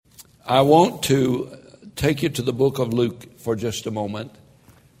I want to take you to the book of Luke for just a moment.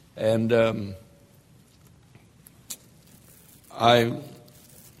 And I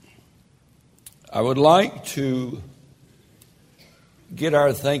would like to get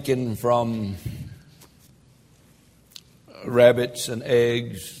our thinking from rabbits and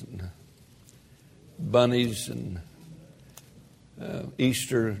eggs, and bunnies and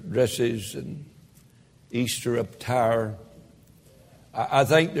Easter dresses and Easter attire. I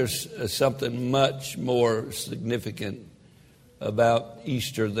think there's something much more significant about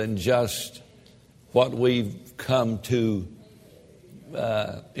Easter than just what we've come to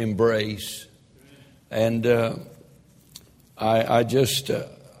embrace. And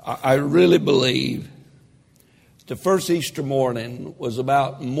I really believe the first Easter morning was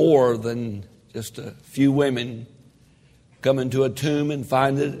about more than just a few women coming to a tomb and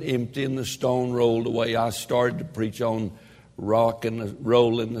finding it empty and the stone rolled away. I started to preach on rock and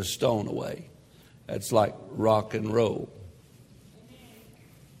rolling the stone away. That's like rock and roll.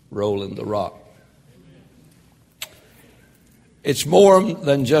 Rolling the rock. It's more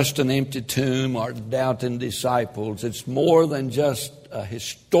than just an empty tomb or doubting disciples. It's more than just a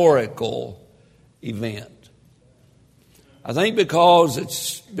historical event. I think because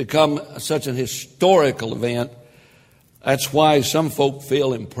it's become such an historical event, that's why some folk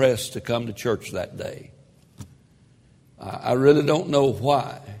feel impressed to come to church that day. I really don't know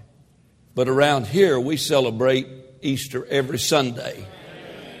why. But around here, we celebrate Easter every Sunday.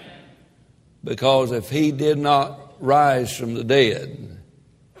 Because if he did not rise from the dead,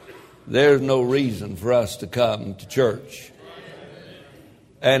 there's no reason for us to come to church.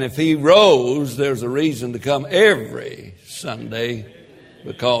 And if he rose, there's a reason to come every Sunday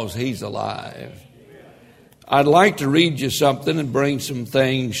because he's alive. I'd like to read you something and bring some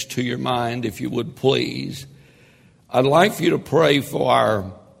things to your mind, if you would please. I'd like for you to pray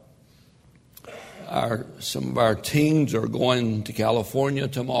for some of our teens are going to California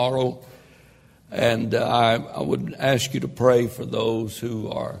tomorrow. And I would ask you to pray for those who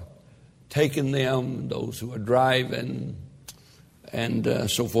are taking them, those who are driving,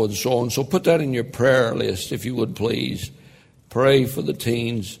 and so forth and so on. So put that in your prayer list, if you would please. Pray for the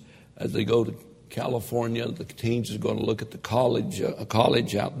teens as they go to California. The teens are going to look at the college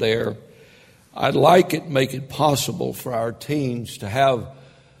out there. I'd like it, make it possible for our teens to have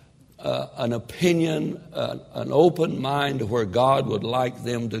an opinion, an open mind to where God would like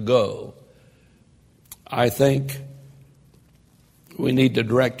them to go. I think we need to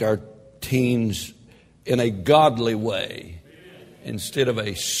direct our teens in a godly way instead of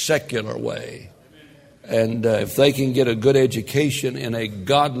a secular way. And if they can get a good education in a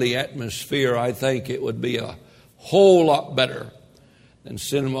godly atmosphere, I think it would be a whole lot better than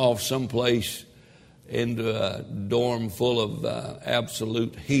send them off someplace into a dorm full of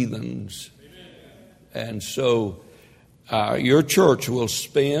absolute heathens. And so your church will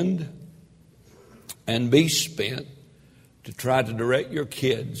spend and be spent to try to direct your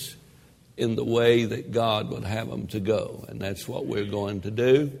kids in the way that God would have them to go. And that's what we're going to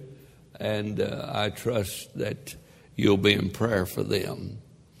do. And I trust that you'll be in prayer for them.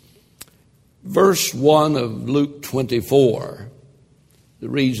 Verse 1 of Luke 24. The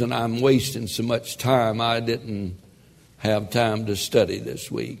reason I'm wasting so much time, I didn't have time to study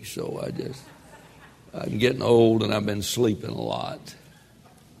this week. So I'm getting old and I've been sleeping a lot.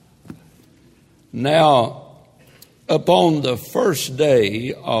 Now, upon the first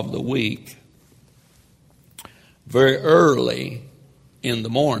day of the week, very early in the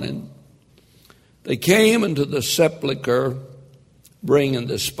morning, they came into the sepulchre, bringing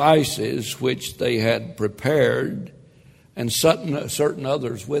the spices which they had prepared, and certain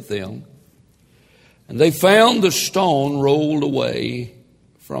others with them. And they found the stone rolled away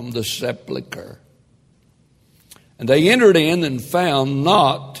from the sepulchre. And they entered in and found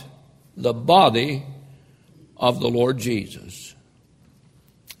not the body of the Lord Jesus.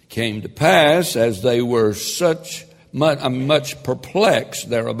 It came to pass, as they were much perplexed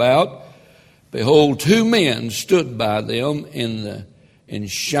thereabout, behold, two men stood by them in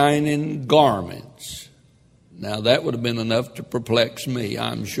shining garments. Now that would have been enough to perplex me,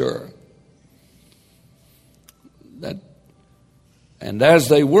 I'm sure. And as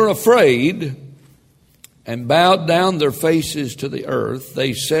they were afraid and bowed down their faces to the earth,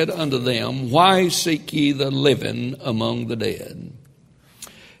 they said unto them, Why seek ye the living among the dead?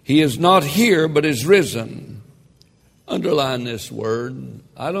 He is not here, but is risen. Underline this word.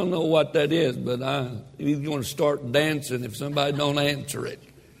 I don't know what that is, but he's going to start dancing if somebody don't answer it.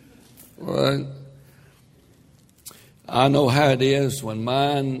 All right? I know how it is when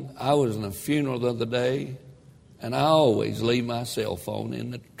I was in a funeral the other day, and I always leave my cell phone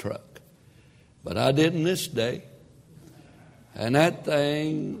in the truck. But I didn't this day. And that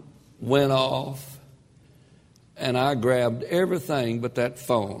thing went off, and I grabbed everything but that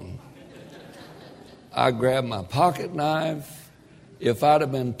phone. I grabbed my pocket knife. If I'd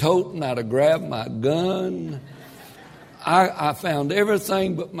have been toting, I'd have grabbed my gun. I found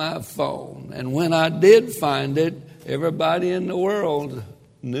everything but my phone. And when I did find it, everybody in the world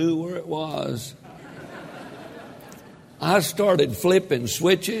knew where it was. I started flipping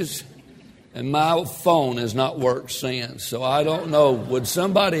switches, and my phone has not worked since. So I don't know. Would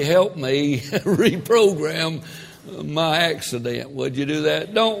somebody help me reprogram my accident? Would you do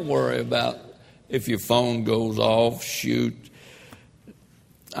that? Don't worry about if your phone goes off. Shoot.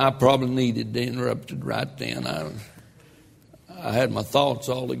 I probably needed to interrupt it right then. I had my thoughts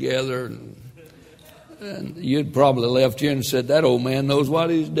all together, and you'd probably left here and said, that old man knows what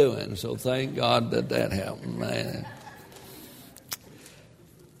he's doing. So thank God that happened, man.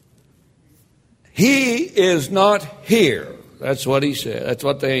 He is not here. That's what he said. That's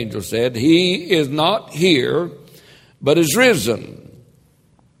what the angel said. He is not here, but is risen.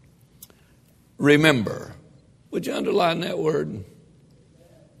 Remember. Would you underline that word?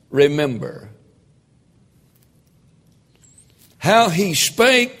 Remember. How he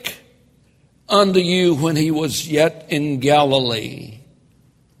spake unto you when he was yet in Galilee,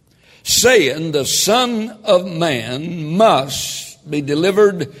 saying, the Son of Man must be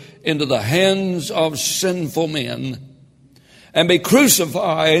delivered into the hands of sinful men, and be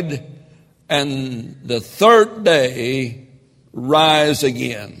crucified, and the third day rise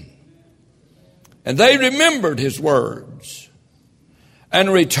again. And they remembered his words,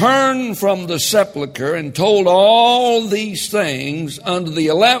 and returned from the sepulchre, and told all these things unto the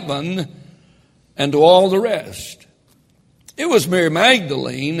 11, and to all the rest. It was Mary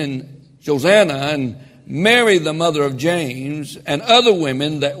Magdalene, and Josanna, and Mary the mother of James, and other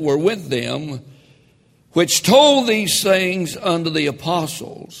women that were with them, which told these things unto the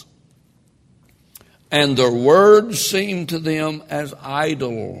apostles. And their words seemed to them as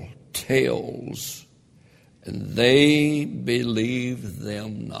idle tales, and they believed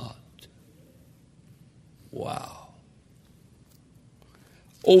them not. Wow.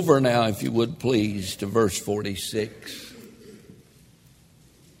 Over now, if you would please, to verse 46.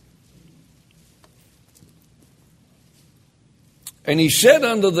 And he said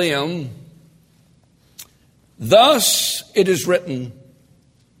unto them, thus it is written,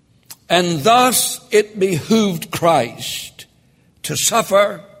 and thus it behooved Christ to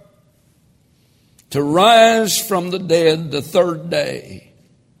suffer, to rise from the dead the third day,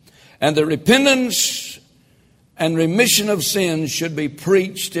 and the repentance and remission of sins should be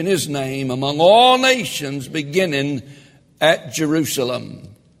preached in his name among all nations, beginning at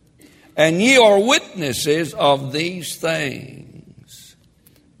Jerusalem. And ye are witnesses of these things.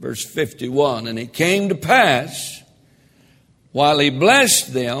 Verse 51, and it came to pass, while he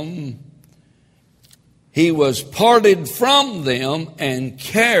blessed them, he was parted from them and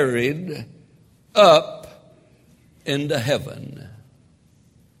carried up into heaven.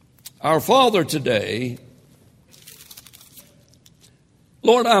 Our Father today,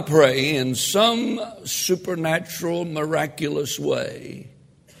 Lord, I pray in some supernatural, miraculous way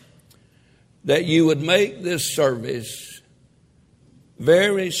that you would make this service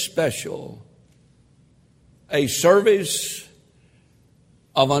very special, a service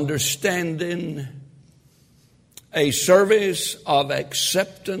of understanding, a service of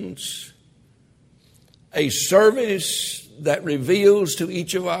acceptance, a service that reveals to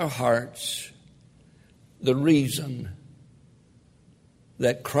each of our hearts the reason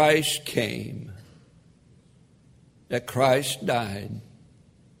that Christ came, that Christ died,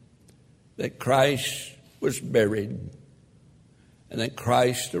 that Christ was buried, and then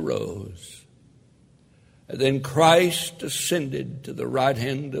Christ arose. And then Christ ascended to the right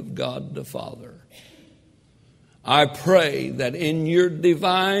hand of God the Father. I pray that in your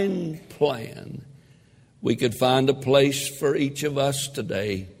divine plan, we could find a place for each of us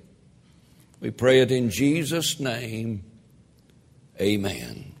today. We pray it in Jesus' name.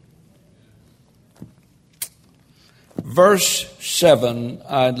 Amen. Verse 7,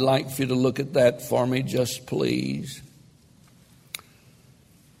 I'd like for you to look at that for me, just please.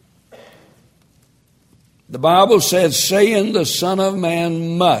 The Bible says, saying the Son of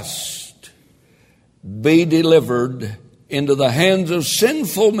Man must be delivered into the hands of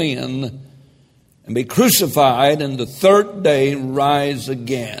sinful men and be crucified, and the third day rise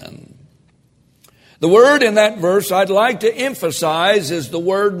again. The word in that verse I'd like to emphasize is the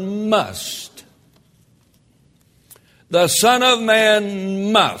word must. The Son of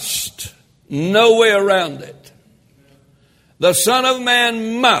Man must. No way around it. the Son of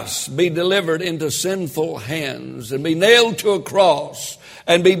Man must be delivered into sinful hands and be nailed to a cross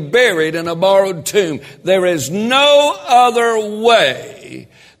and be buried in a borrowed tomb. There is no other way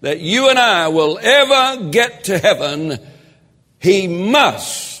that you and I will ever get to heaven. He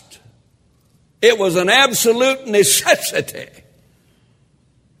must. It was an absolute necessity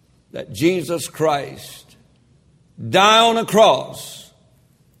that Jesus Christ die on a cross,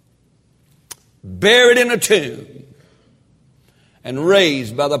 buried in a tomb, and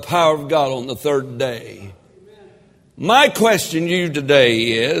raised by the power of God on the third day. My question to you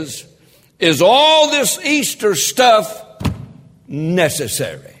today is all this Easter stuff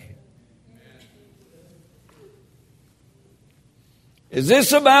necessary? Is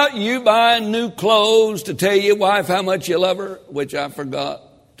this about you buying new clothes to tell your wife how much you love her, which I forgot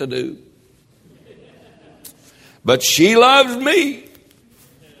to do? But she loves me.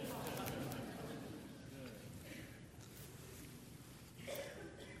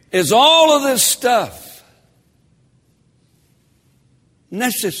 Is all of this stuff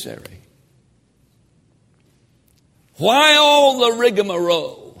necessary? Why all the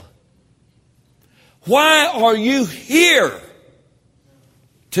rigmarole? Why are you here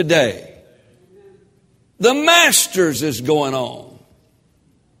today? The Masters is going on.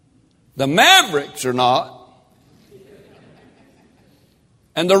 The Mavericks are not.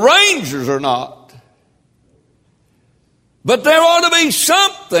 And the Rangers are not. But there ought to be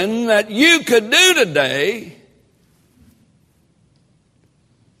something that you could do today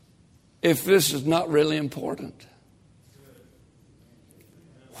if this is not really important.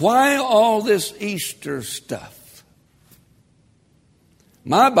 Why all this Easter stuff?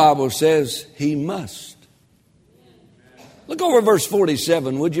 My Bible says He must. Look over verse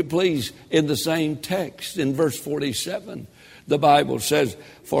 47, would you please, in the same text, in verse 47. The Bible says,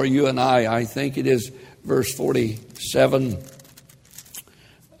 for you and I think it is verse 47.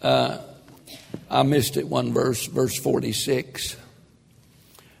 I missed it one verse 46.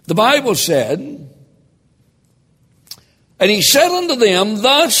 The Bible said, and He said unto them,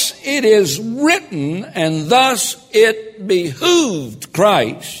 thus it is written, and thus it behooved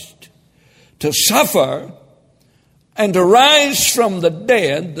Christ to suffer and to rise from the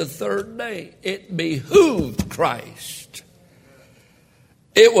dead the third day. It behooved Christ.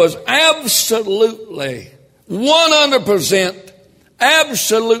 It was absolutely 100%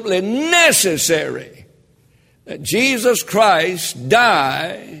 absolutely necessary that Jesus Christ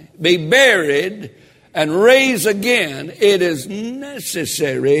die, be buried, and raise again. It is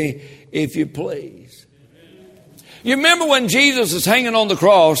necessary, if you please. You remember when Jesus is hanging on the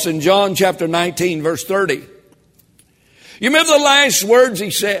cross in John chapter 19, verse 30. You remember the last words He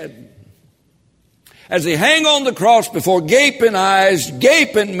said? As He hang on the cross before gaping eyes,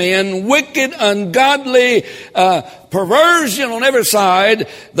 gaping men, wicked, ungodly, perversion on every side,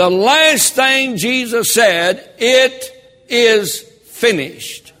 the last thing Jesus said, it is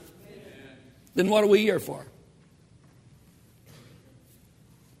finished. Then what are we here for?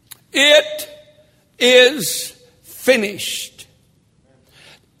 It is finished.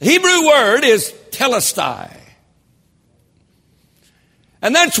 The Hebrew word is telestai.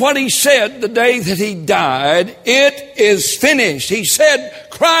 And that's what He said the day that He died. It is finished. He said,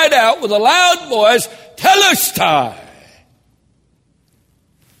 cried out with a loud voice, telestai.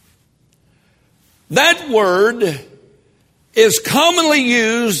 That word is commonly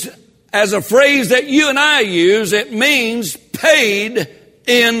used as a phrase that you and I use. It means paid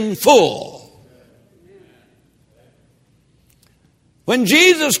in full. When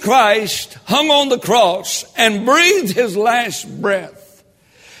Jesus Christ hung on the cross and breathed His last breath,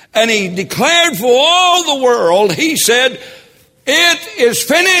 and He declared for all the world, He said, it is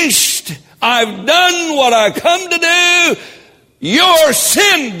finished. I've done what I come to do. Your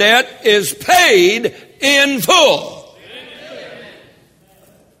sin debt is paid in full.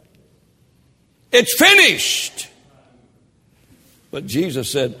 It's finished. But Jesus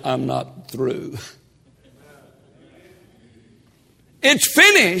said, I'm not through. It's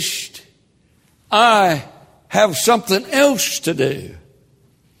finished. I have something else to do.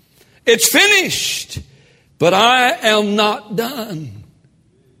 It's finished, but I am not done.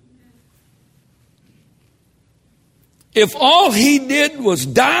 If all He did was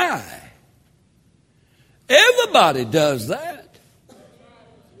die, everybody does that.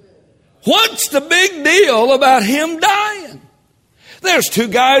 What's the big deal about Him dying? There's two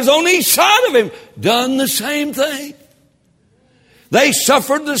guys on each side of Him done the same thing. They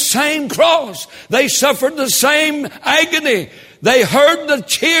suffered the same cross. They suffered the same agony. They heard the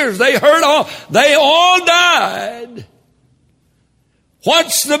cheers. They all died.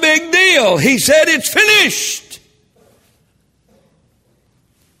 What's the big deal? He said, it's finished.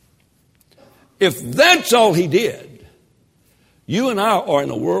 If that's all he did, you and I are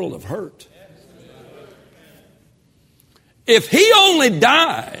in a world of hurt. If he only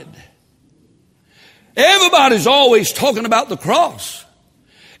died, everybody's always talking about the cross.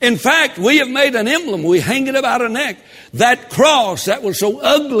 In fact, we have made an emblem. We hang it about our neck. That cross that was so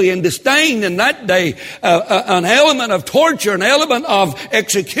ugly and disdained in that day, an element of torture, an element of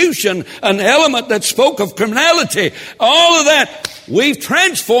execution, an element that spoke of criminality, all of that, we've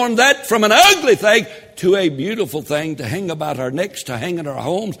transformed that from an ugly thing to a beautiful thing to hang about our necks, to hang in our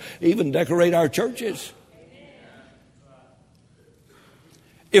homes, even decorate our churches.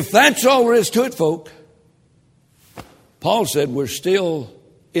 If that's all there is to it, folk, Paul said we're still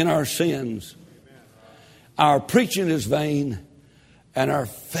in our sins. Our preaching is vain and our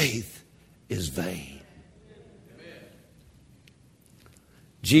faith is vain.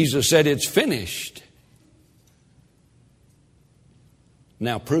 Jesus said it's finished.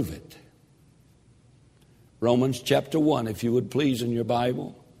 Now prove it. Romans chapter 1, if you would please, in your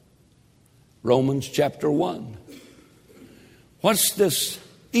Bible. Romans chapter 1. What's this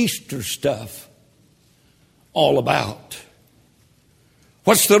Easter stuff all about?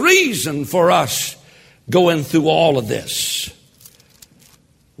 What's the reason for us going through all of this?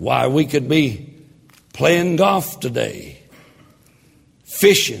 Why, we could be playing golf today,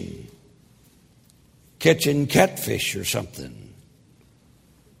 fishing, catching catfish or something.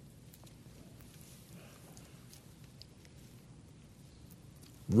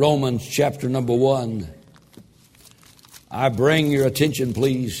 Romans chapter number 1. I bring your attention,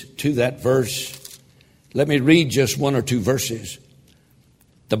 please, to that verse. Let me read just one or two verses.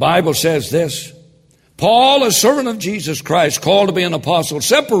 The Bible says this: Paul, a servant of Jesus Christ, called to be an apostle,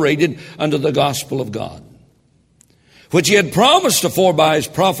 separated unto the gospel of God, which he had promised afore by his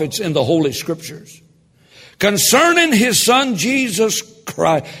prophets in the Holy Scriptures, concerning his Son Jesus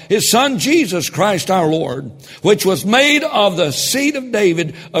Christ our Lord, which was made of the seed of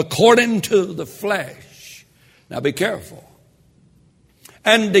David according to the flesh. Now be careful.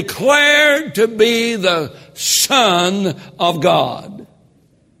 And declared to be the Son of God.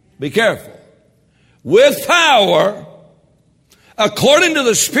 Be careful. With power, according to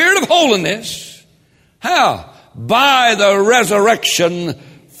the Spirit of holiness. How? By the resurrection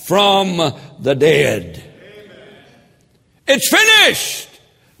from the dead. Amen. It's finished.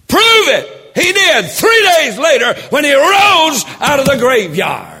 Prove it. He did 3 days later when he rose out of the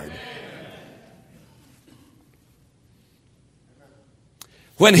graveyard.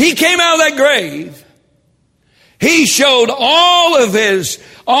 When he came out of that grave, he showed all of his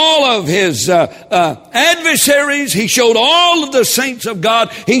adversaries. He showed all of the saints of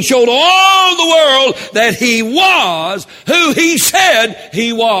God. He showed all the world that he was who he said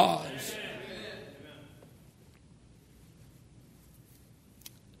he was.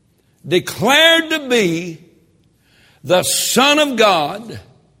 Declared to be the Son of God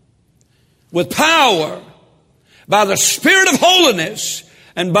with power by the Spirit of holiness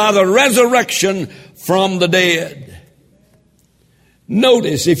and by the resurrection from the dead.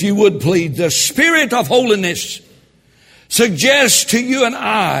 Notice, if you would please, the Spirit of holiness suggests to you and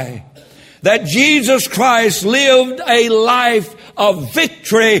I that Jesus Christ lived a life of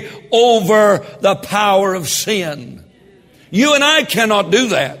victory over the power of sin. You and I cannot do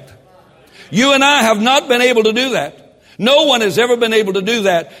that. You and I have not been able to do that. No one has ever been able to do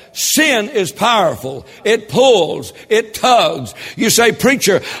that. Sin is powerful. It pulls. It tugs. You say,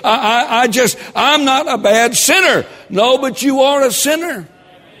 preacher, I'm not a bad sinner. No, but you are a sinner.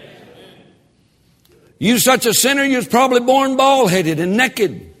 You such a sinner, you was probably born bald-headed and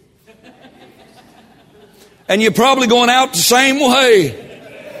naked. And you're probably going out the same way.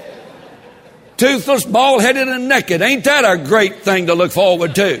 Toothless, bald-headed, and naked. Ain't that a great thing to look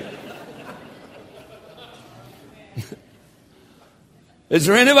forward to? Is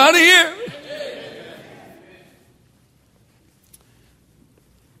there anybody here?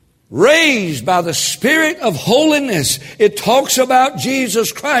 Raised by the Spirit of holiness. It talks about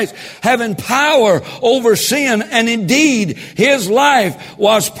Jesus Christ having power over sin. And indeed, his life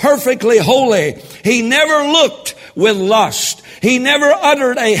was perfectly holy. He never looked with lust. He never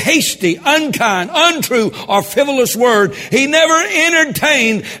uttered a hasty, unkind, untrue, or frivolous word. He never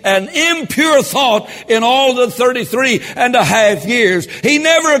entertained an impure thought in all the 33 and a half years. He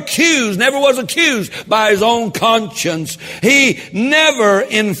never was accused by his own conscience. He never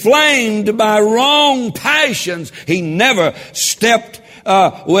inflamed by wrong passions. He never stepped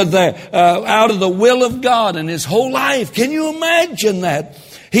out of the will of God in his whole life. Can you imagine that?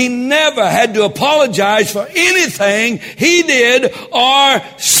 He never had to apologize for anything he did or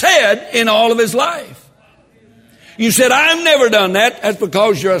said in all of his life. You said, I've never done that. That's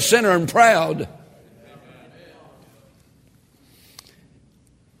because you're a sinner and proud.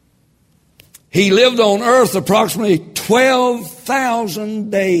 He lived on earth approximately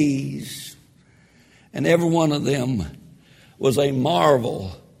 12,000 days. And every one of them was a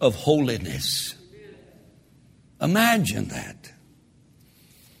marvel of holiness. Imagine that.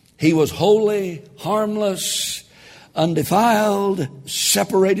 He was holy, harmless, undefiled,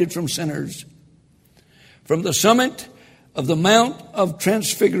 separated from sinners. From the summit of the Mount of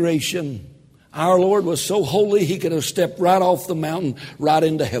Transfiguration, our Lord was so holy he could have stepped right off the mountain, right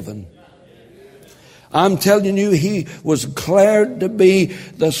into heaven. I'm telling you, he was declared to be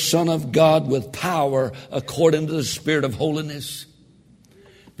the Son of God with power according to the Spirit of holiness.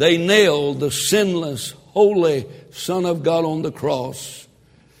 They nailed the sinless, holy Son of God on the cross.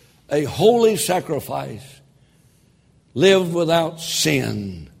 A holy sacrifice, lived without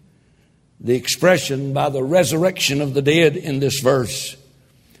sin. The expression by the resurrection of the dead in this verse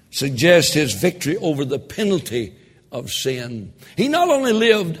suggests his victory over the penalty of sin. He not only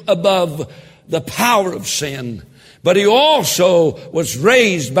lived above the power of sin, but he also was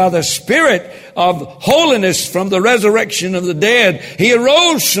raised by the Spirit of holiness from the resurrection of the dead. He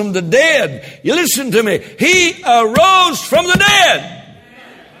arose from the dead. You listen to me. He arose from the dead.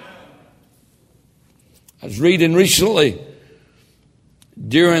 I was reading recently,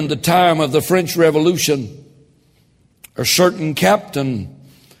 during the time of the French Revolution, a certain captain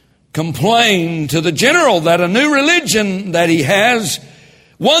complained to the general that a new religion that he has,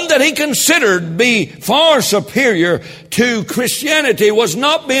 one that he considered be far superior to Christianity, was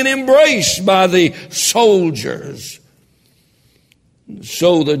not being embraced by the soldiers.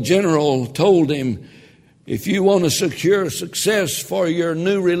 So the general told him, if you want to secure success for your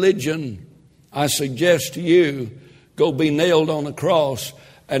new religion, I suggest to you, go be nailed on a cross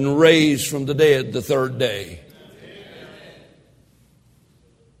and raised from the dead the third day.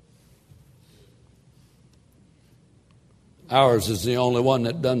 Ours is the only one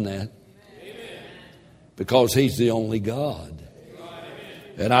that done that. Because he's the only God.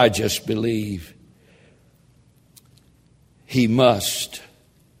 And I just believe he must.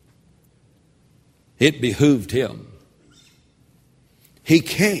 It behooved him. He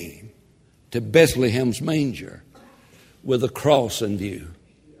came to Bethlehem's manger with a cross in view.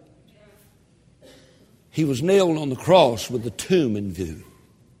 He was nailed on the cross with the tomb in view.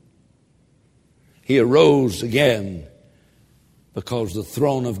 He arose again because the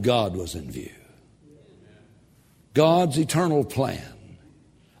throne of God was in view. God's eternal plan.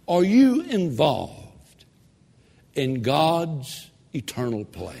 Are you involved in God's eternal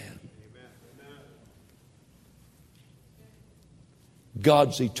plan?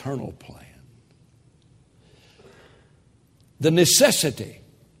 God's eternal plan. The necessity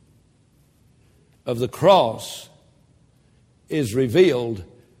of the cross is revealed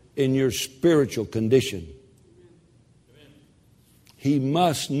in your spiritual condition. He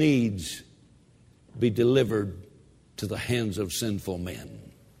must needs be delivered to the hands of sinful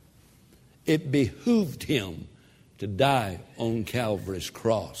men. It behooved him to die on Calvary's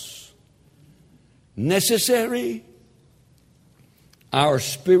cross. Necessary, our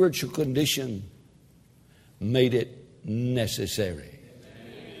spiritual condition made it necessary.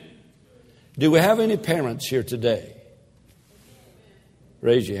 Do we have any parents here today?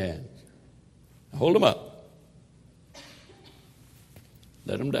 Raise your hands. Hold them up.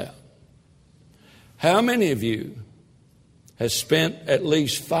 Let them down. How many of you has spent at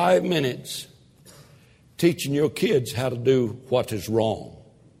least 5 minutes teaching your kids how to do what is wrong?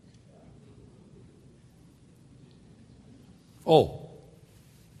 Oh.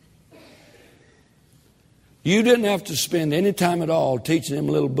 You didn't have to spend any time at all teaching them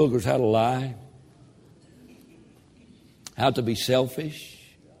little boogers how to lie, how to be selfish.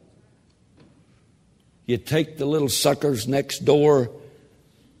 You take the little suckers next door,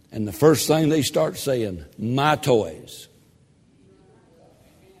 and the first thing they start saying, my toys.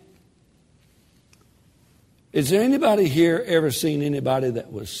 Is there anybody here ever seen anybody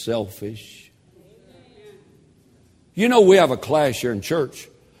that was selfish? You know, we have a class here in church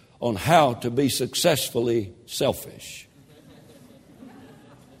on how to be successfully selfish.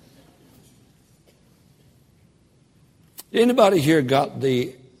 Anybody here got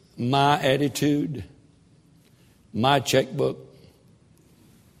the my attitude, my checkbook,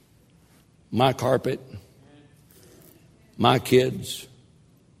 my carpet, my kids,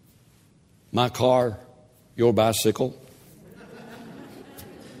 my car, your bicycle,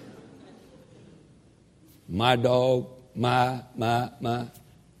 my dog, my.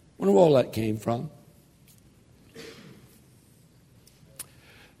 Wonder where all that came from.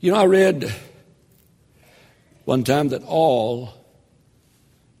 You know, I read one time that all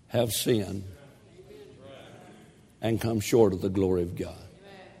have sinned and come short of the glory of God.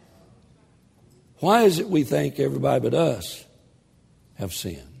 Why is it we think everybody but us have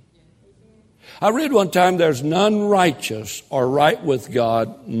sinned? I read one time, there's none righteous or right with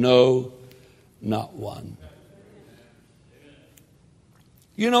God, no, not one.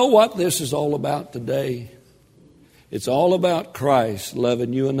 You know what this is all about today? It's all about Christ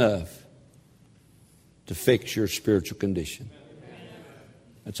loving you enough to fix your spiritual condition.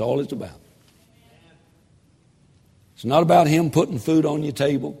 That's all it's about. It's not about Him putting food on your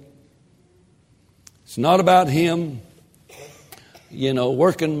table. It's not about Him,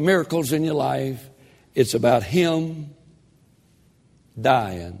 working miracles in your life. It's about Him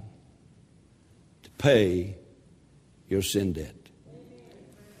dying to pay your sin debt.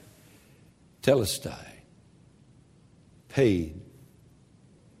 Telestai, paid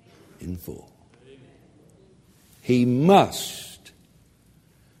in full. He must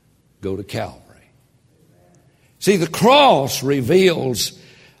go to Calvary. See, the cross reveals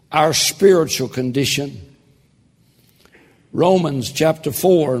our spiritual condition. Romans chapter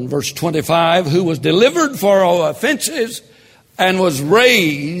 4 and verse 25, who was delivered for our offenses and was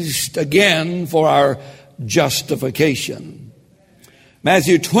raised again for our justification.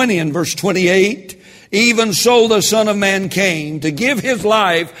 Matthew 20 and verse 28, even so the Son of Man came to give His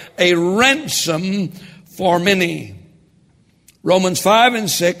life a ransom for many. Romans 5 and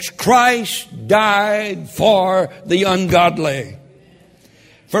 6, Christ died for the ungodly.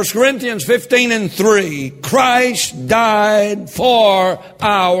 1 Corinthians 15 and 3, Christ died for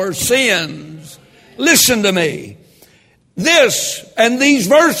our sins. Listen to me. This and these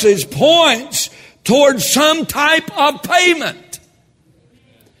verses points towards some type of payment.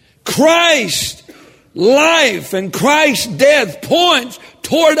 Christ's life and Christ's death points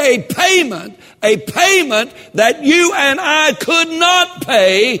toward a payment that you and I could not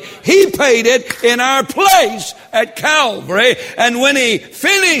pay. He paid it in our place at Calvary. And when He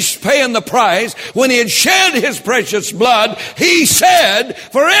finished paying the price, when He had shed His precious blood, He said,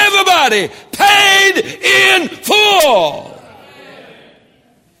 for everybody, paid in full.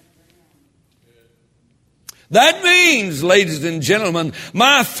 That means, ladies and gentlemen,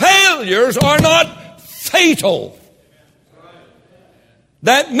 my failures are not fatal.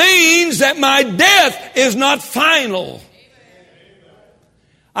 That means that my death is not final.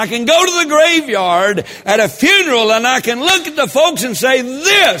 I can go to the graveyard at a funeral and I can look at the folks and say,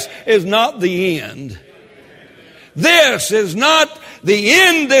 this is not the end. This is not the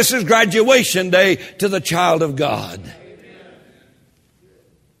end. This is graduation day to the child of God.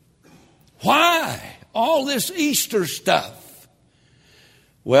 Why all this Easter stuff?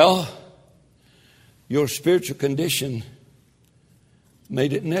 Well, your spiritual condition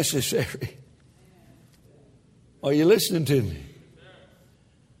made it necessary. Are you listening to me?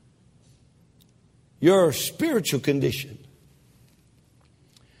 Your spiritual condition.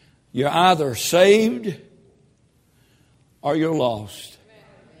 You're either saved or you're lost.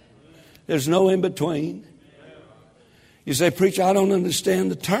 There's no in between. You say, preacher, I don't understand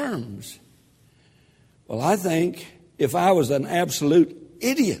the terms. Well, I think if I was an absolute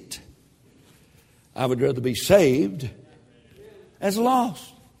idiot, I would rather be saved as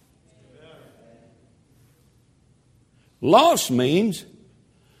lost. Lost means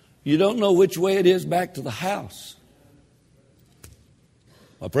you don't know which way it is back to the house.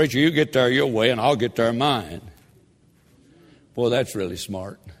 Well, preacher, you get there your way and I'll get there mine. Boy, that's really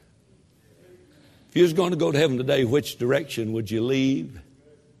smart. If you was going to go to heaven today, which direction would you leave?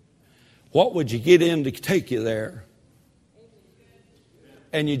 What would you get in to take you there?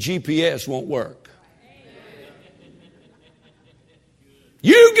 And your GPS won't work.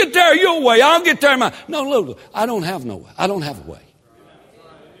 You get there your way, I'll get there mine. No, look, I don't have no way. I don't have a way.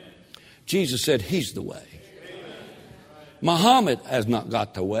 Jesus said He's the way. Muhammad has not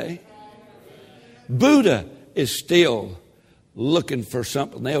got the way. Buddha is still looking for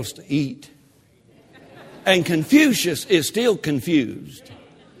something else to eat. And Confucius is still confused.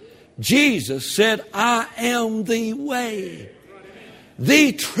 Jesus said, I am the way,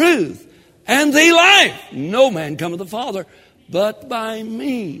 the truth, and the life. No man cometh to the Father but by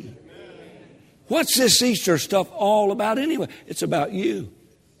me. What's this Easter stuff all about anyway? It's about you.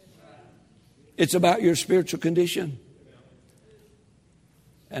 It's about your spiritual condition.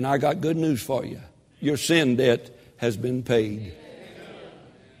 And I got good news for you. Your sin debt has been paid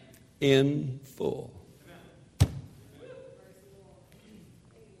in full.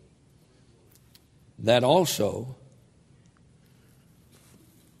 That also,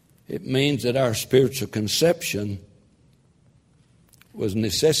 it means that our spiritual conception was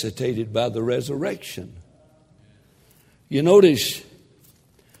necessitated by the resurrection You notice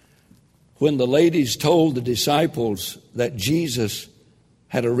when the ladies told the disciples that Jesus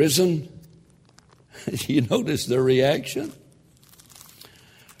had arisen, you notice their reaction?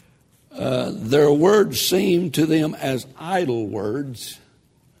 Their words seemed to them as idle words,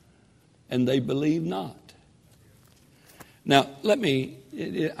 and they believed not. Now,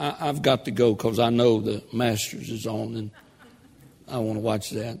 I've got to go because I know the Masters is on and I want to watch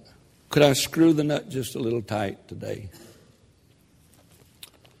that. Could I screw the nut just a little tight today?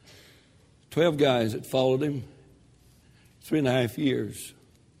 12 guys that followed him, 3.5 years.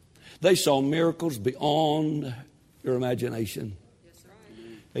 They saw miracles beyond your imagination.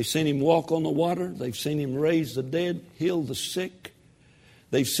 They've seen him walk on the water. They've seen him raise the dead, heal the sick.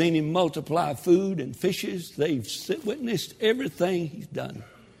 They've seen him multiply food and fishes. They've witnessed everything he's done.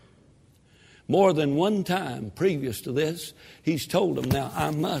 More than one time previous to this, he's told them, now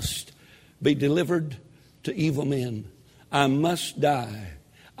I must be delivered to evil men. I must die.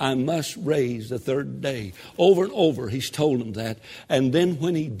 I must raise the third day. Over and over he's told them that. And then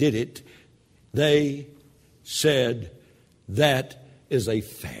when he did it, they said, that is a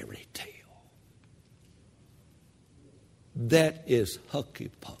fairy tale. That is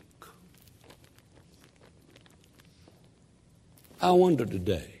hucky-puck. I wonder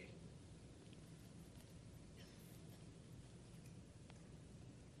today,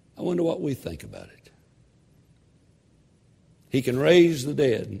 I wonder what we think about it. He can raise the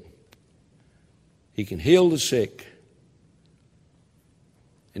dead. He can heal the sick.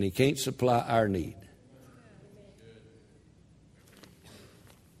 And he can't supply our need.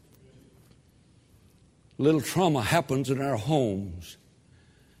 Little trauma happens in our homes.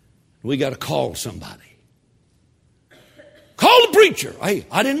 We got to call somebody. Call the preacher. Hey,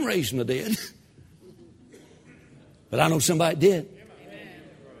 I didn't raise the dead. But I know somebody did.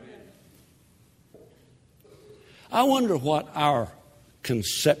 I wonder what our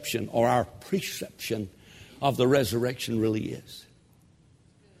conception or our perception of the resurrection really is.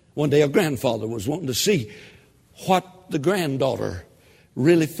 One day a grandfather was wanting to see what the granddaughter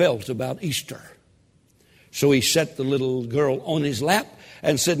really felt about Easter. So he set the little girl on his lap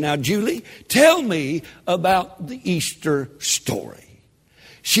and said, now, Julie, tell me about the Easter story.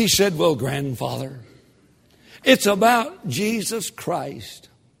 She said, well, grandfather, it's about Jesus Christ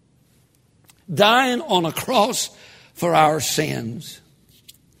dying on a cross for our sins.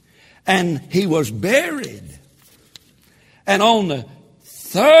 And he was buried. And on the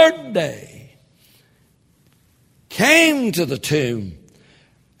third day, came to the tomb,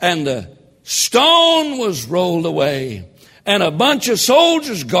 and the stone was rolled away, and a bunch of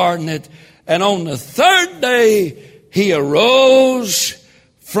soldiers guarding it. And on the third day, he arose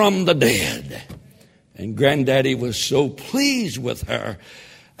from the dead. And Granddaddy was so pleased with her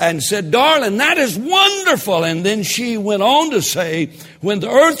and said, darling, that is wonderful. And then she went on to say, when the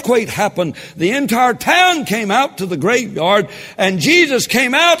earthquake happened, the entire town came out to the graveyard, and Jesus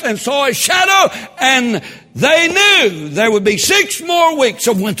came out and saw a shadow, and they knew there would be 6 more weeks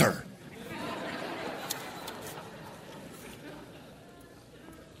of winter.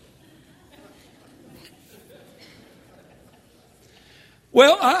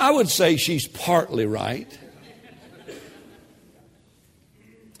 Well, I would say she's partly right.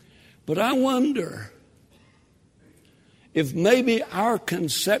 But I wonder if maybe our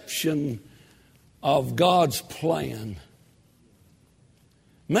conception of God's plan,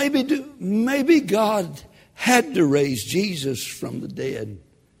 maybe God had to raise Jesus from the dead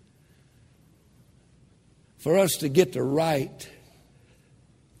for us to get the right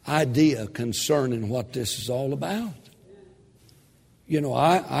idea concerning what this is all about. You know,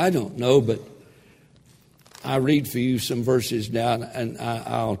 I don't know, but I read for you some verses down, and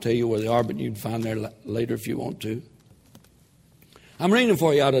I'll tell you where they are, but you can find there later if you want to. I'm reading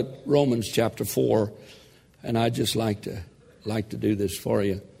for you out of Romans chapter 4, and I'd just like to do this for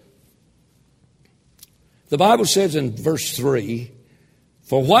you. The Bible says in verse 3,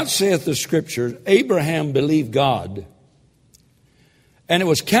 for what saith the Scripture, Abraham believed God, and it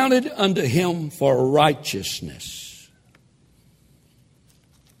was counted unto him for righteousness.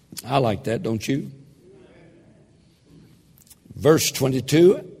 I like that, don't you? Verse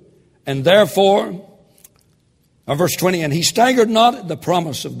 22, and therefore, verse 20, and he staggered not at the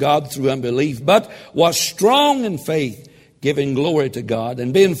promise of God through unbelief, but was strong in faith, giving glory to God,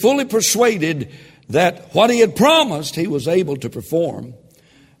 and being fully persuaded that what he had promised he was able to perform.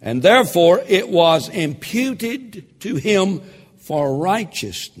 And therefore it was imputed to him for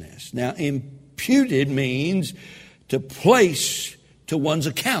righteousness. Now, imputed means to place to one's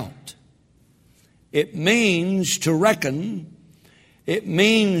account. It means to reckon. It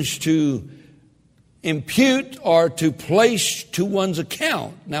means to impute or to place to one's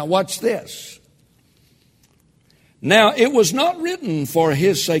account. Now watch this. Now it was not written for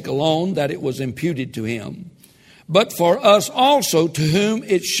his sake alone that it was imputed to him, but for us also, to whom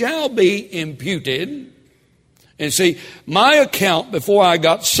it shall be imputed. And see, my account before I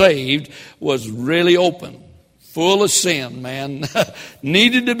got saved was really open, full of sin, man.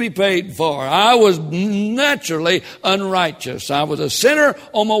 Needed to be paid for. I was naturally unrighteous. I was a sinner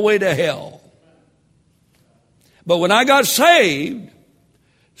on my way to hell. But when I got saved,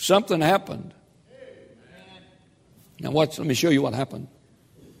 something happened. Now let me show you what happened.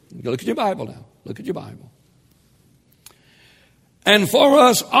 Look at your Bible now. Look at your Bible. And for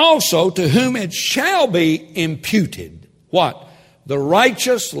us also, to whom it shall be imputed. What? The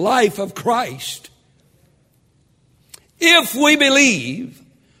righteous life of Christ. If we believe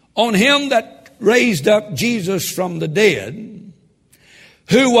on him that raised up Jesus from the dead,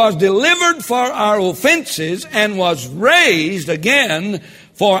 who was delivered for our offenses and was raised again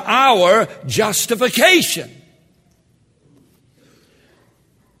for our justification.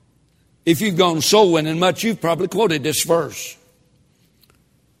 If you've gone soul winning much, you've probably quoted this verse.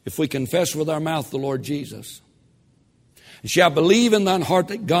 If we confess with our mouth the Lord Jesus, and shall believe in thine heart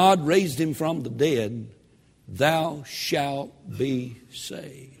that God raised him from the dead, thou shalt be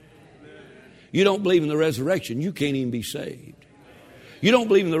saved. You don't believe in the resurrection, you can't even be saved. You don't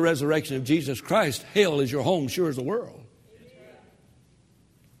believe in the resurrection of Jesus Christ, hell is your home, sure as the world.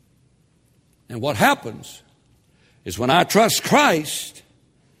 And what happens is when I trust Christ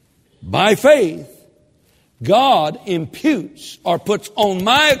by faith, God imputes or puts on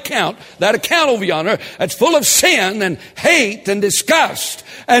my account, that account over yonder that's full of sin and hate and disgust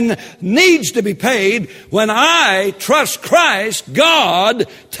and needs to be paid. When I trust Christ, God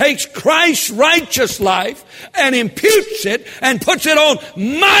takes Christ's righteous life and imputes it and puts it on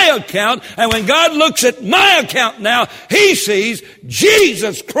my account. And when God looks at my account now, he sees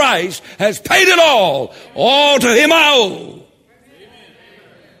Jesus Christ has paid it all. All to him I owe.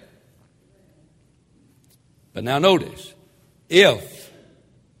 But now notice, if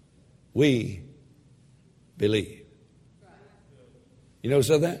we believe. You notice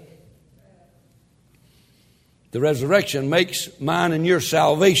that? The resurrection makes mine and your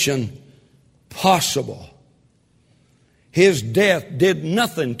salvation possible. His death did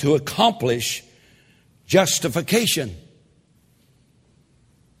nothing to accomplish justification.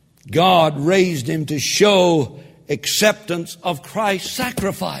 God raised him to show acceptance of Christ's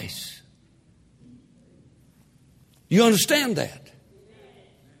sacrifice. You understand that?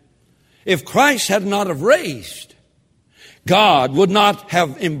 If Christ had not have raised, God would not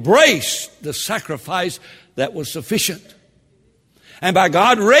have embraced the sacrifice that was sufficient. And by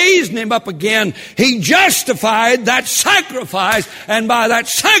God raising him up again, he justified that sacrifice. And by that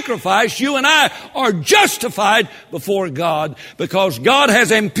sacrifice, you and I are justified before God, because God has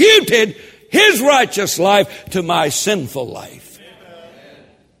imputed his righteous life to my sinful life.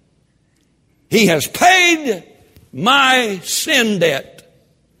 He has paid my sin debt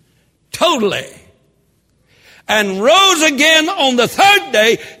totally, and rose again on the third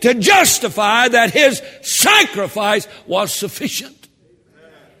day to justify that his sacrifice was sufficient.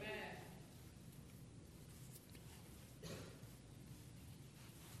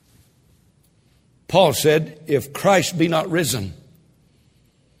 Paul said, if Christ be not risen,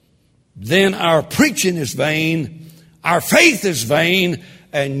 then our preaching is vain, our faith is vain,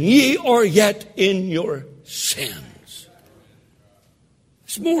 and ye are yet in your sins.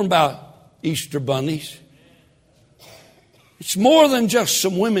 It's more about Easter bunnies. It's more than just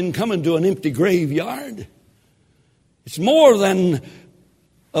some women coming to an empty graveyard. It's more than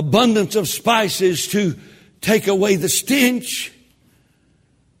abundance of spices to take away the stench.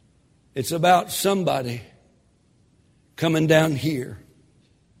 It's about somebody coming down here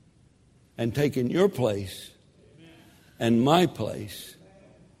and taking your place and my place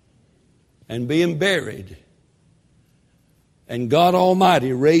and being buried, and God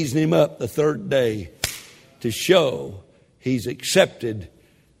Almighty raising him up the third day to show he's accepted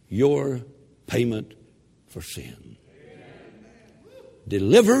your payment for sin.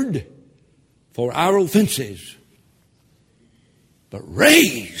 Delivered for our offenses, but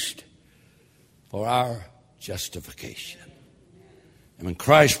raised for our justification. And when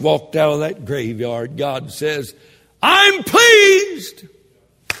Christ walked out of that graveyard, God says, I'm pleased.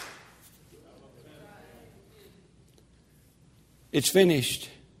 It's finished.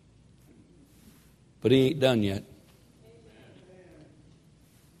 But he ain't done yet.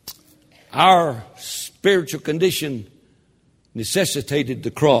 Our spiritual condition necessitated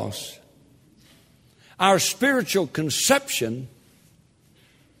the cross. Our spiritual conception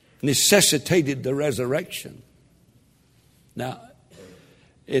necessitated the resurrection. Now,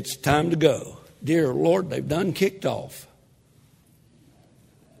 it's time to go. Dear Lord, they've done kicked off.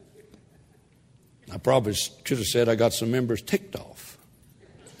 I probably should have said I got some members ticked off.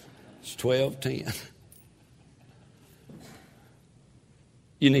 It's 12:10.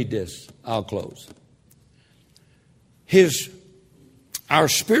 You need this. I'll close. Our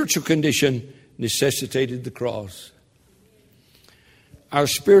spiritual condition necessitated the cross. Our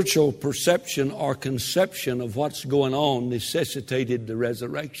spiritual perception or conception of what's going on necessitated the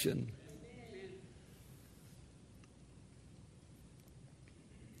resurrection.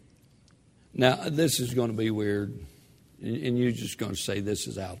 Now, this is going to be weird, and you're just going to say this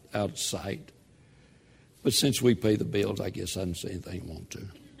is out of sight. But since we pay the bills, I guess I didn't say anything I want to.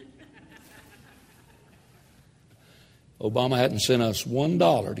 Obama hadn't sent us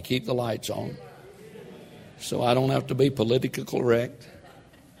 $1 to keep the lights on, so I don't have to be politically correct.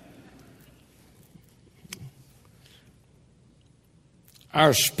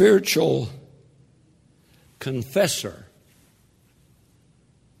 Our spiritual confessor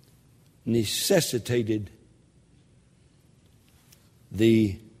necessitated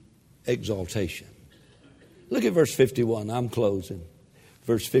the exaltation. Look at verse 51. I'm closing.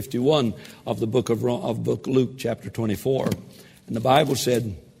 Verse 51 of the book of Luke, chapter 24. And the Bible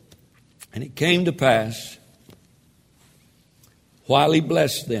said, and it came to pass, while he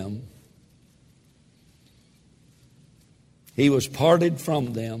blessed them, he was parted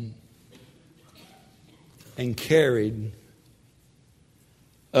from them and carried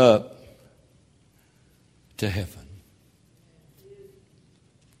up to heaven.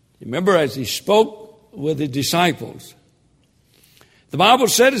 Remember, as he spoke with the disciples, the Bible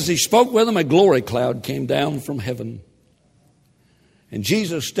said as he spoke with them, a glory cloud came down from heaven. And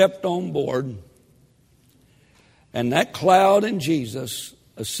Jesus stepped on board. And that cloud and Jesus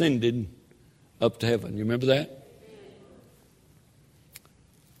ascended up to heaven. You remember that?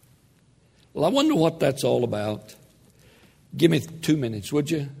 Well, I wonder what that's all about. Give me 2 minutes,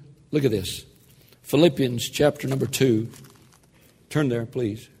 would you? Look at this. Philippians chapter number 2. Turn there,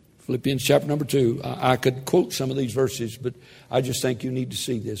 please. Philippians chapter number 2. I could quote some of these verses, but I just think you need to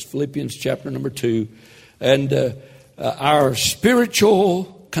see this. Philippians chapter number 2. And our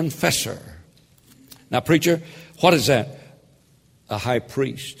spiritual confessor. Now, preacher, what is that? A high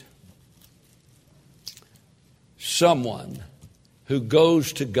priest. Someone who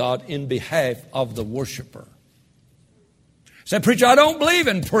goes to God in behalf of the worshiper. Say, preacher, I don't believe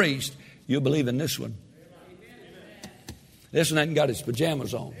in priest. You believe in this one. This one hasn't got his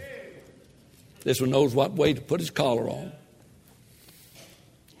pajamas on. This one knows what way to put his collar on.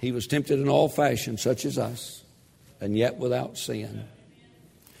 He was tempted in all fashions, such as us, and yet without sin.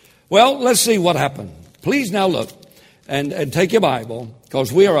 Well, let's see what happened. Please now look and take your Bible,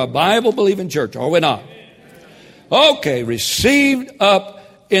 because we are a Bible-believing church, are we not? Okay, received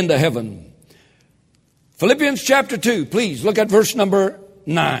up into heaven. Philippians chapter 2, please look at verse number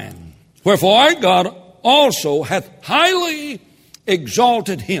 9. Wherefore God also hath highly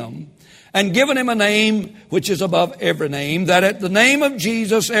exalted him, and given him a name which is above every name, that at the name of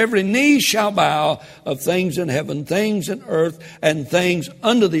Jesus every knee shall bow, of things in heaven, things in earth, and things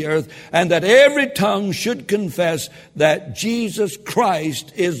under the earth, and that every tongue should confess that Jesus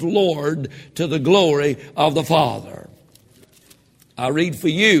Christ is Lord, to the glory of the Father. I read for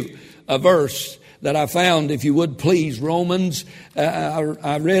you a verse that I found, if you would please, Romans.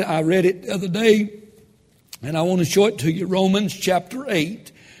 I read it the other day, and I want to show it to you. Romans chapter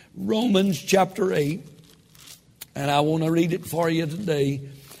 8. Romans chapter 8. And I want to read it for you today.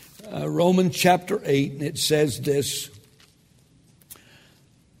 Romans chapter 8, and it says this.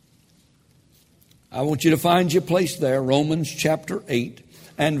 I want you to find your place there. Romans chapter 8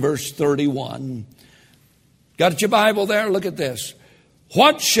 and verse 31. Got your Bible there? Look at this.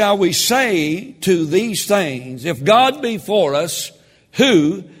 What shall we say to these things? If God be for us,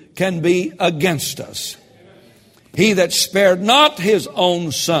 who can be against us? He that spared not his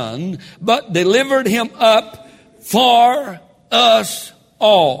own son, but delivered him up for us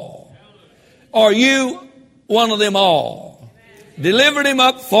all. Are you one of them all? Delivered him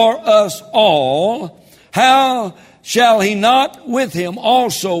up for us all. How shall he not with him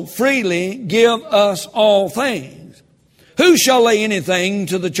also freely give us all things? Who shall lay anything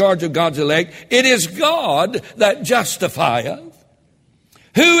to the charge of God's elect? It is God that justifieth.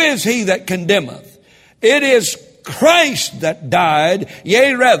 Who is he that condemneth? It is Christ that died,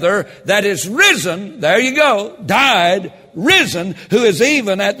 yea rather, that is risen, there you go, died, risen, who is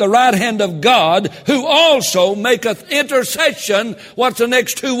even at the right hand of God, who also maketh intercession. What's the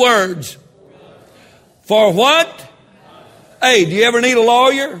next two words? For what? Hey, do you ever need a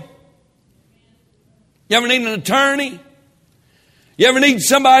lawyer? You ever need an attorney? You ever need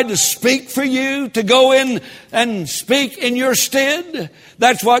somebody to speak for you, to go in and speak in your stead?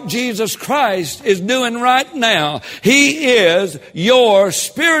 That's what Jesus Christ is doing right now. He is your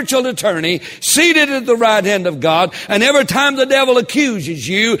spiritual attorney, seated at the right hand of God. And every time the devil accuses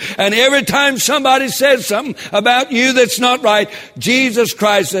you, and every time somebody says something about you that's not right, Jesus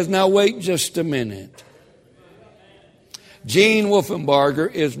Christ says, now wait just a minute. Gene Wolfenbarger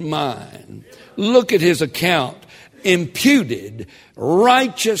is mine. Look at his account. Imputed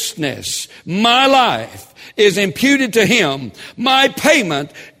righteousness. My life is imputed to him. My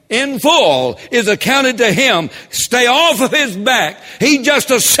payment in full is accounted to him. Stay off of his back. He's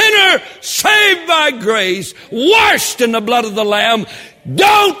just a sinner saved by grace, washed in the blood of the Lamb.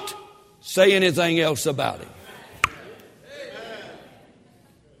 Don't say anything else about him.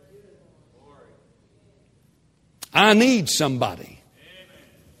 I need somebody.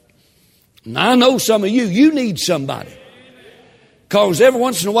 And I know some of you need somebody. Because every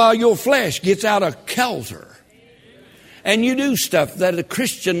once in a while your flesh gets out of kilter. And you do stuff that a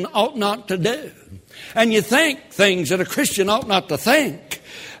Christian ought not to do. And you think things that a Christian ought not to think.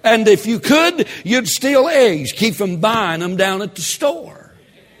 And if you could, you'd steal eggs, keep from buying them down at the store.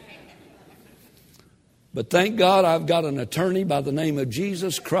 But thank God I've got an attorney by the name of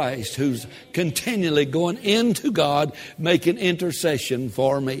Jesus Christ who's continually going into God, making intercession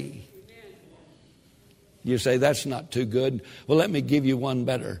for me. You say, that's not too good. Well, let me give you one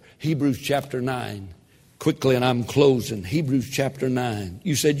better. Hebrews chapter 9. Quickly, and I'm closing. Hebrews chapter 9.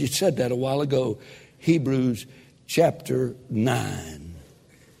 You said that a while ago. Hebrews chapter 9.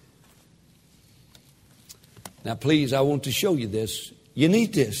 Now, please, I want to show you this. You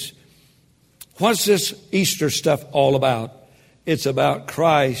need this. What's this Easter stuff all about? It's about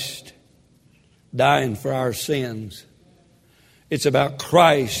Christ dying for our sins. It's about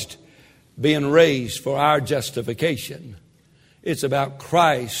Christ being raised for our justification. It's about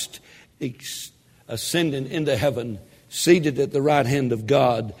Christ ascending into heaven, seated at the right hand of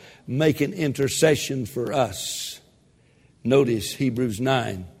God, making intercession for us. Notice Hebrews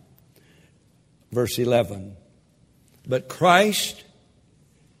 9, verse 11. But Christ,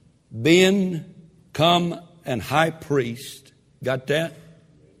 being come and high priest, got that?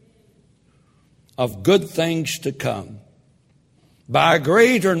 Of good things to come, by a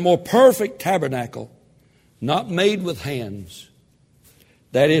greater and more perfect tabernacle, not made with hands.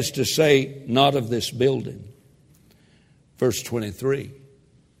 That is to say, not of this building. Verse 23.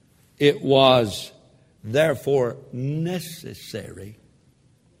 It was therefore necessary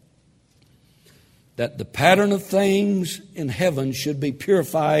that the pattern of things in heaven should be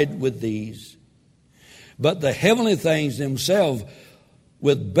purified with these, but the heavenly things themselves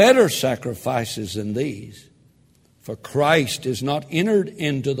with better sacrifices than these. For Christ is not entered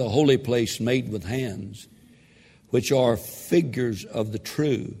into the holy place made with hands, which are figures of the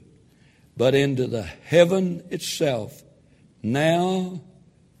true, but into the heaven itself, now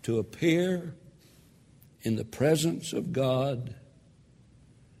to appear in the presence of God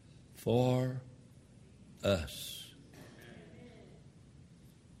for us.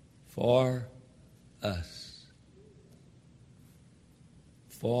 For us.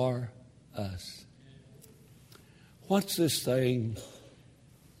 For us. What's this thing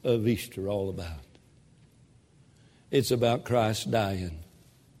of Easter all about? It's about Christ dying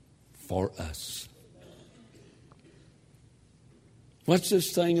for us. What's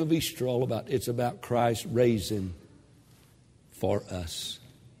this thing of Easter all about? It's about Christ raising for us.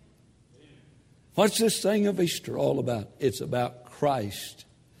 What's this thing of Easter all about? It's about Christ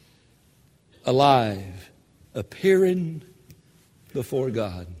alive, appearing before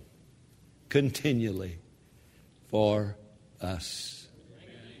God continually for us.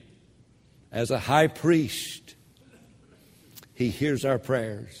 As a high priest, he hears our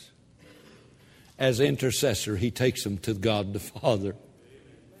prayers. As intercessor, he takes them to God the Father.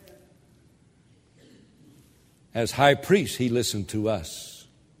 As high priest, he listened to us.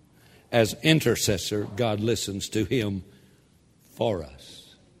 As intercessor, God listens to him for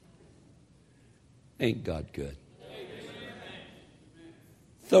us. Ain't God good?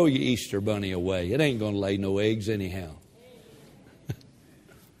 Throw your Easter bunny away. It ain't going to lay no eggs anyhow.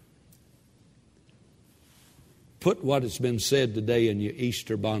 Put what has been said today in your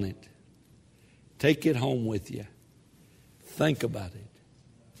Easter bonnet. Take it home with you. Think about it.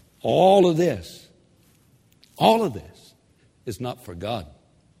 All of this is not for God.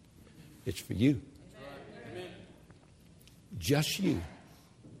 It's for you. Just you.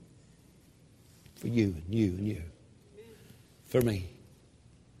 For you and you and you. For me.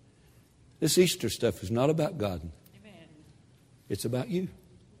 This Easter stuff is not about God. It's about you.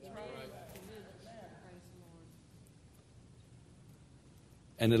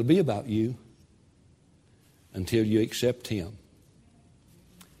 And it'll be about you until you accept Him.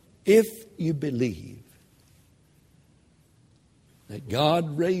 If you believe that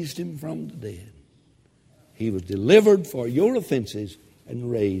God raised Him from the dead, He was delivered for your offenses and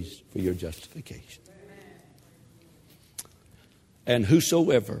raised for your justification. And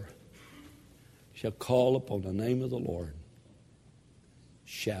whosoever shall call upon the name of the Lord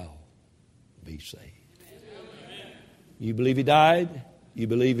shall be saved. You believe He died? You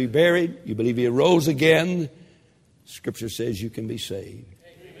believe He buried? You believe He arose again? Scripture says you can be saved.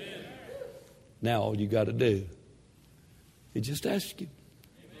 Amen. Now all you got to do is just ask Him.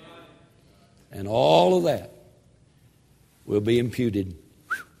 Amen. And all of that will be imputed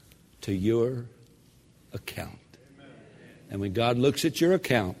to your account. Amen. And when God looks at your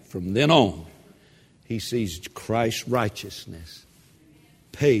account from then on, He sees Christ's righteousness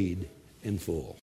paid in full.